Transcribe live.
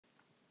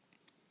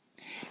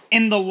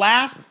In the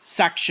last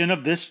section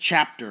of this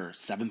chapter,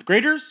 7th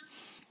graders,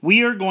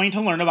 we are going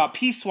to learn about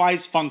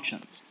piecewise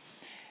functions.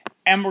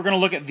 And we're going to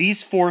look at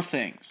these 4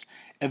 things: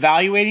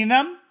 evaluating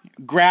them,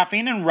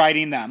 graphing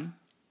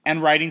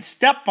and writing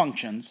step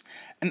functions,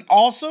 and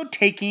also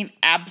taking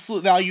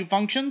absolute value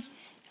functions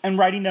and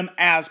writing them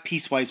as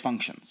piecewise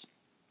functions.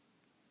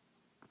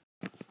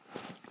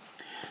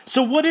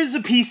 So what is a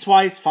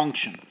piecewise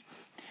function?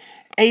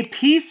 A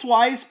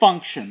piecewise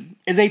function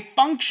is a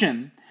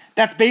function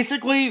that's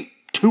basically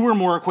 2 or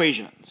more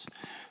equations.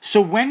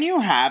 So when you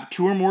have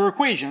 2 or more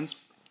equations,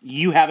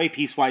 you have a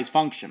piecewise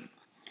function.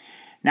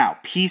 Now,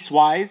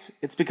 piecewise,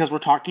 it's because we're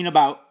talking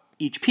about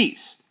each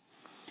piece.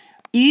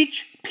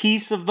 Each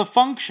piece of the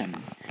function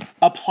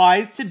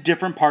applies to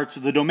different parts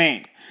of the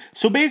domain.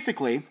 So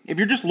basically, if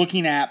you're just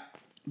looking at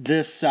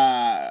this,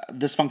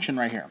 this function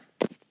right here,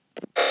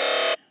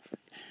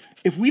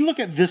 if we look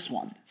at this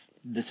one,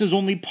 this is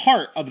only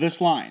part of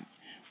this line.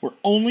 We're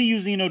only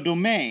using a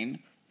domain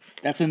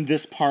that's in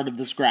this part of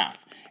this graph.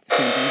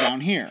 Same thing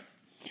down here.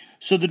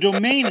 So the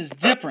domain is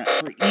different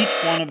for each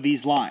one of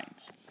these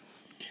lines.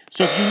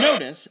 So if you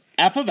notice,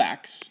 f of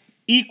x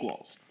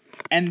equals,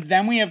 and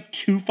then we have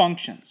 2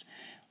 functions,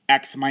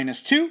 x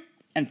minus 2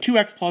 and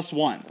 2x plus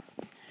 1.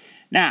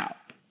 Now,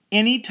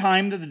 any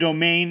time that the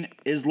domain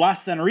is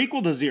less than or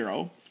equal to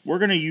 0, we're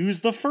going to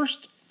use the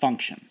first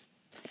function.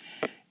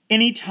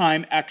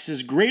 Anytime x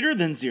is greater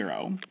than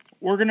 0,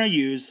 we're going to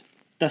use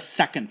the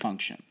second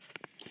function.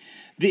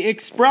 The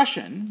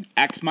expression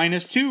x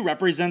minus 2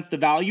 represents the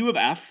value of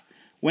f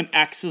when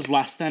x is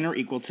less than or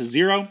equal to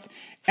 0,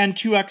 and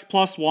 2x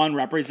plus 1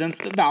 represents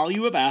the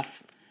value of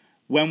f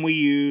when we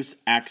use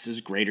x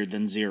is greater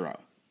than 0.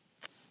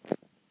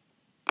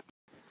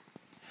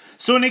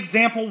 So in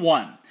example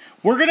 1,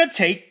 we're going to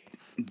take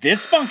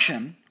this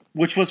function,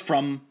 which was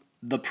from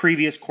the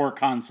previous core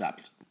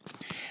concept,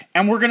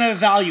 and we're going to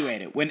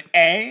evaluate it when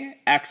a,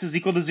 x is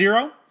equal to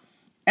 0,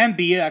 and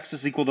b, x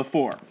is equal to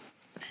 4.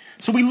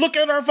 So we look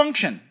at our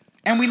function,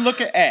 and we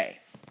look at a,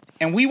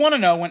 and we want to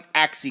know when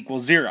x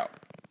equals 0.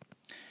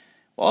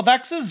 Well, if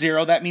x is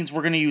 0, that means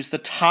we're going to use the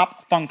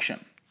top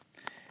function.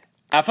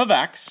 F of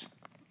x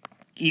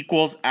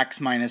equals x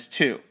minus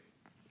 2.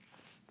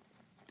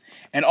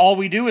 And all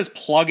we do is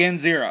plug in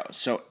 0.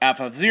 So f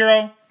of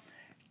 0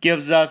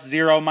 gives us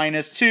 0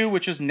 minus 2,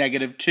 which is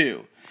negative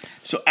 2.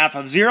 So f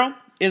of 0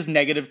 is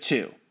negative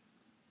 2.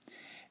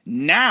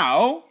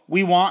 Now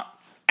we want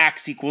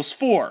x equals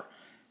 4.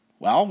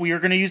 Well, we are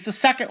going to use the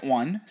second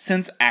one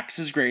since x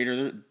is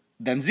greater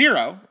than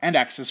 0 and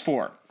x is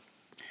 4.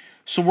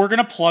 So we're going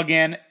to plug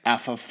in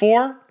f of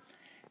 4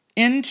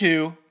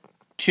 into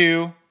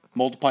 2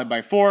 multiplied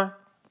by 4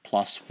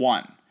 plus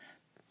 1.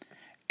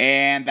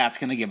 And that's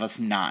going to give us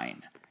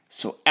 9.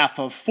 So f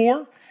of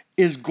 4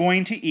 is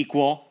going to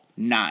equal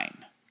 9.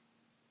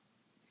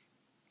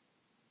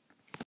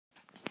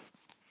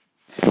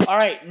 All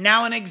right,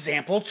 now in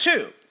example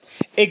 2.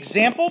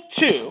 Example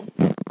 2,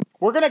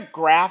 we're going to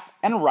graph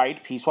and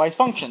write piecewise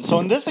functions. So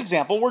in this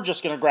example, we're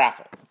just going to graph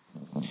it.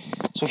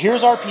 So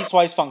here's our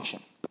piecewise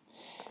function.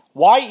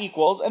 Y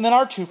equals, and then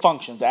our 2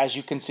 functions, as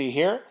you can see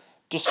here,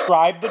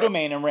 describe the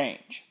domain and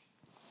range.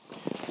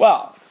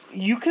 Well,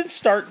 you can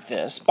start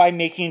this by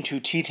making 2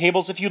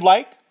 t-tables if you'd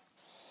like,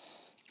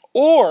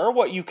 or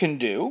what you can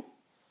do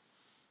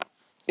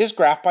is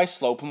graph by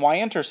slope and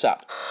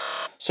y-intercept.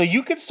 So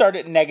you could start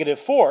at negative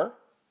 4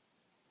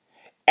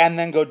 and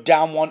then go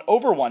down 1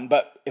 over 1,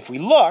 but if we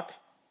look,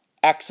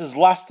 x is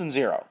less than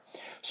 0.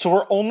 So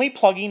we're only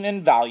plugging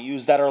in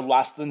values that are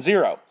less than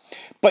 0,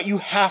 but you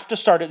have to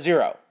start at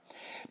 0.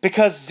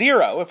 Because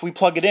 0, if we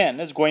plug it in,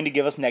 is going to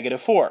give us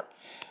negative 4.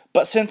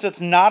 But since it's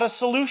not a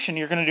solution,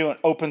 you're going to do an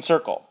open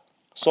circle.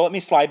 So let me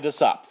slide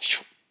this up.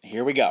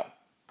 Here we go.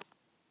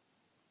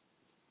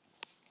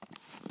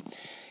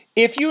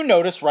 If you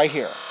notice right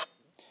here,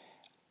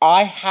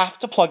 I have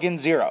to plug in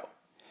 0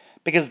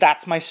 because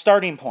that's my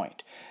starting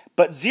point.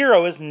 But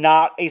 0 is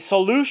not a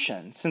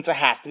solution since it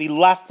has to be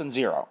less than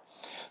 0.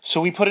 So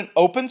we put an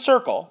open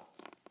circle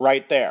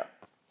right there.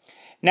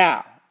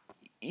 Now,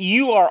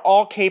 you are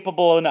all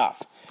capable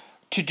enough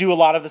to do a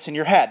lot of this in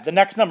your head. The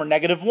next number,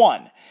 negative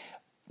 1.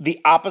 The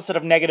opposite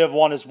of negative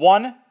 1 is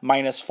 1,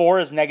 minus 4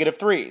 is negative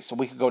 3. So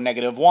we could go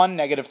negative 1,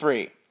 negative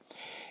 3.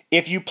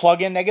 If you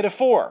plug in negative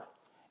 4,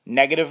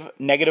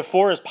 negative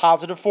 4 is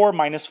positive 4,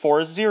 minus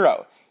 4 is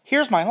 0.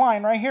 Here's my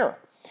line right here.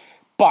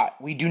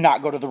 But we do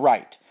not go to the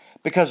right,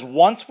 because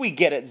once we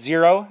get at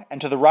 0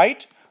 and to the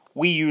right,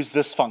 we use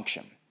this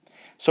function.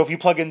 So if you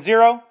plug in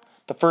 0,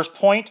 the first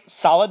point,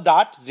 solid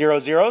dot, 0,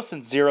 0,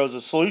 since 0 is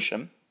a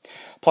solution.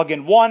 Plug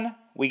in 1,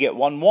 we get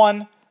 1,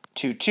 1,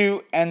 2,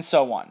 2, and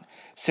so on.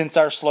 Since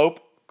our slope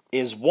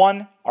is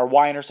 1, our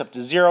y-intercept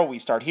is 0, we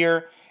start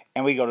here,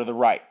 and we go to the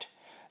right.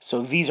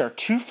 So these are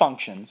 2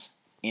 functions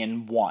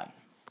in 1.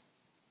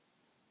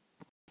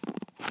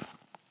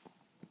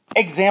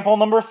 Example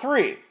number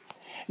 3.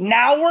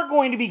 Now we're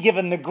going to be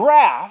given the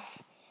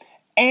graph,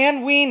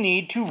 and we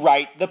need to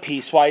write the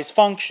piecewise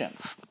function.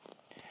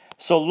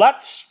 So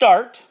let's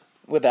start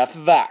with f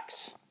of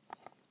x.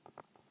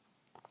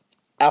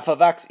 f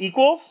of x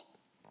equals,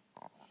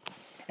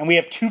 and we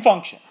have two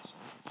functions.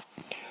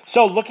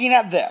 So looking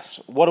at this,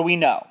 what do we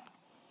know?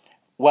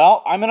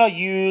 Well, I'm going to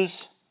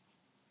use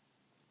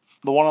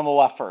the one on the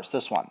left first,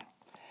 this one.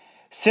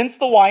 Since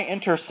the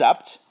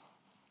y-intercept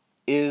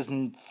is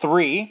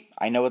 3,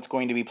 I know it's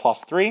going to be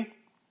plus 3.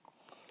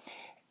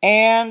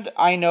 And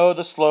I know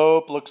the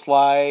slope looks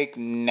like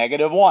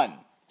 -1.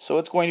 So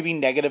it's going to be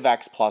negative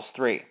x plus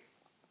 3.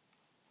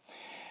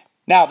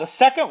 Now, the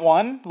second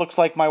one looks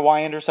like my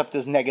y-intercept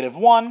is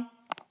 -1.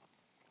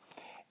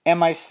 And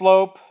my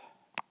slope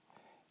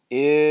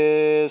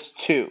is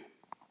 2.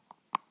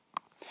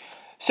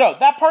 So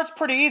that part's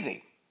pretty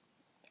easy.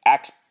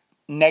 X,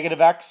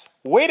 negative x,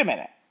 wait a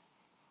minute.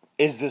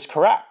 Is this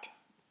correct?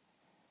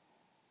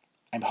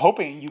 I'm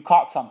hoping you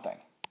caught something.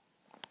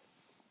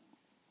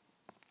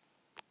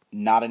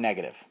 Not a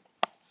negative.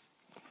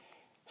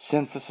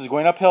 Since this is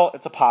going uphill,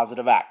 it's a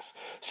positive x.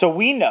 So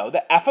we know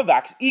that f of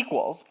x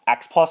equals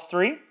x plus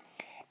 3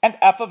 and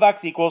f of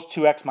x equals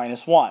 2x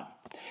minus 1.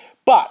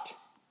 But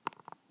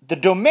the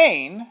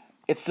domain,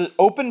 it's the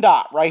open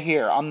dot right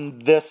here on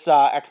this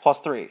x plus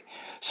 3.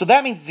 So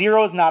that means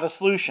 0 is not a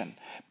solution.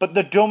 But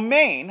the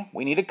domain,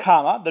 we need a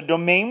comma, the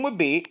domain would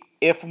be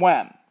if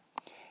when.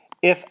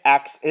 If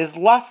x is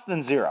less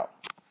than 0.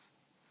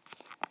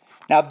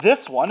 Now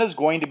this one is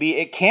going to be,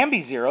 it can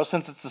be 0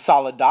 since it's a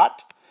solid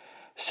dot.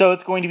 So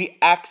it's going to be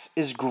x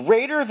is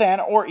greater than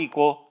or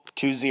equal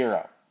to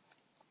 0.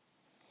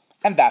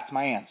 And that's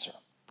my answer.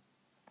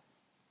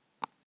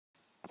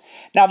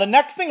 Now the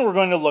next thing we're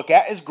going to look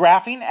at is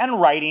graphing and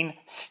writing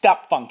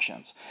step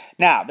functions.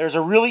 Now there's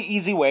a really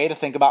easy way to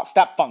think about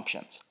step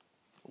functions.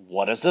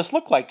 What does this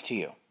look like to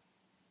you?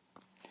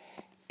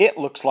 It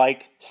looks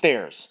like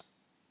stairs.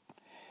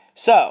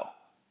 So,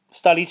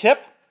 study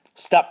tip,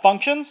 step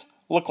functions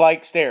look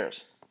like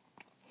stairs.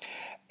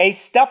 A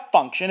step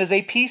function is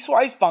a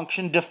piecewise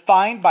function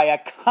defined by a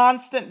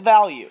constant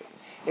value.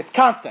 It's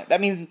constant.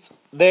 That means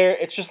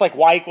it's just like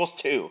y equals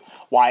 2,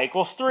 y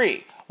equals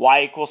 3,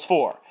 y equals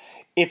 4.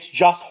 It's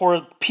just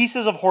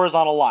pieces of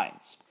horizontal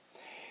lines.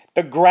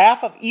 The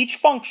graph of each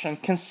function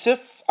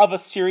consists of a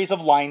series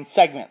of line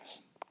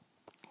segments.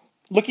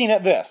 Looking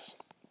at this,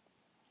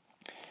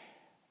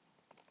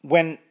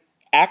 when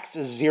x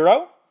is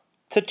 0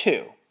 to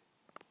 2,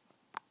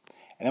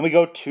 and then we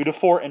go 2 to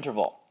 4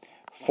 interval,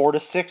 4 to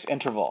 6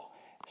 interval,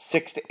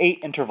 6 to 8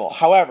 interval.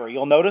 However,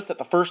 you'll notice that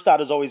the first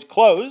dot is always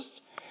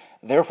closed,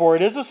 therefore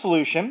it is a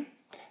solution.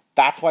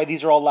 That's why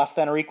these are all less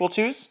than or equal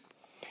to's.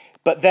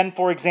 But then,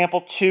 for example,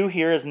 2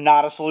 here is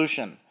not a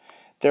solution.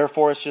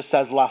 Therefore, it just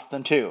says less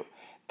than 2.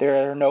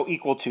 There are no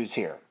equal to's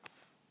here.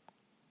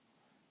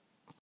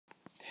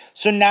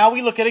 So now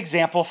we look at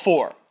example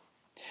 4.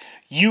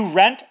 You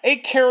rent a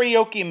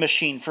karaoke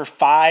machine for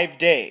 5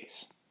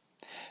 days.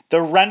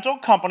 The rental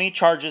company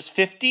charges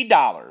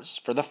 $50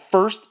 for the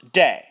first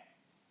day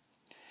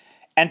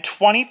and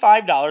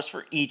 $25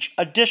 for each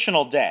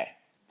additional day.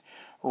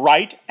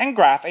 Write and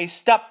graph a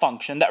step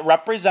function that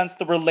represents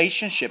the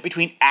relationship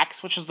between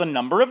x, which is the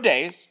number of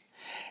days,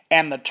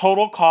 and the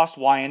total cost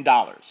y in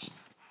dollars.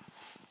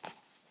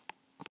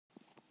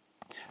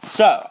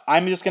 So,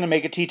 I'm just going to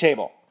make a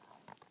t-table.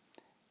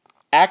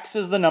 X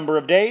is the number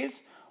of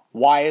days,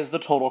 y is the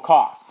total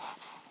cost.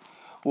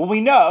 Well,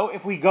 we know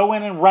if we go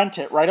in and rent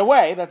it right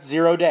away, that's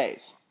 0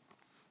 days.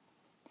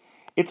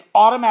 It's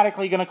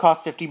automatically going to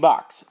cost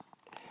 $50.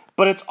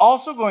 But it's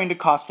also going to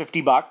cost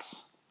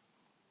 $50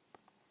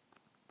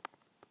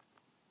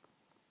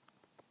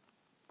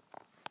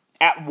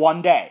 at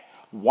 1 day.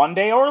 1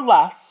 day or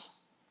less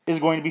is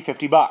going to be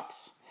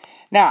 $50.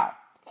 Now,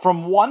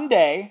 from 1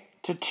 day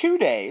to 2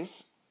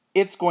 days,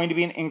 it's going to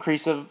be an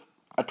increase of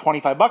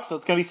 $25, so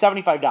it's going to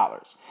be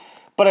 $75.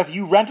 But if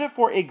you rent it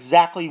for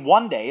exactly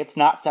 1 day, it's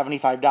not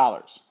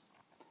 $75.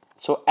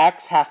 So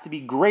x has to be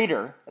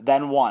greater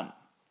than 1,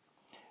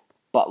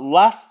 but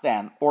less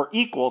than or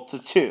equal to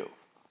 2.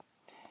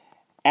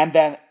 And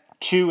then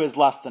 2 is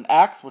less than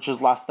x, which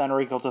is less than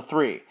or equal to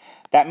 3.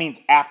 That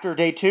means after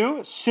day 2,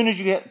 as soon as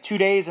you get 2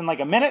 days in like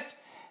a minute,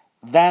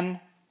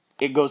 then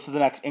it goes to the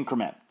next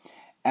increment.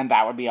 And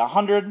that would be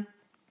 100.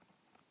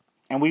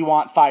 And we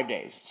want 5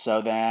 days.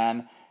 So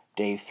then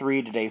day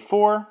 3 to day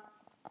 4.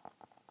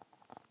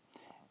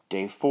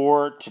 Day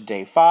 4 to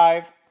day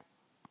 5.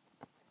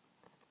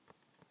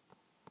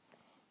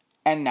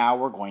 And now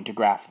we're going to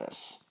graph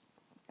this.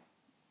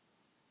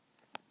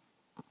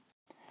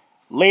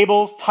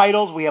 Labels,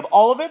 titles, we have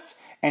all of it.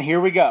 And here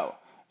we go.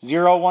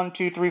 0, 1,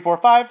 2, 3, 4,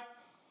 5.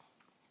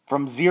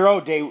 From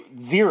day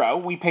 0,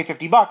 we pay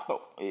 $50,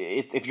 but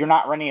if you're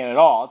not renting it at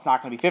all, it's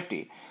not going to be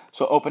 50.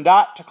 So open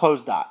dot to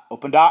close dot,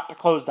 open dot to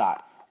close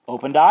dot,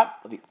 open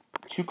dot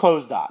to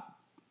close dot.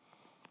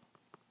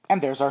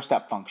 And there's our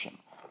step function.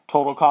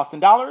 Total cost in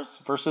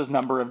dollars versus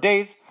number of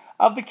days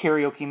of the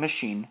karaoke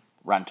machine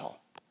rental.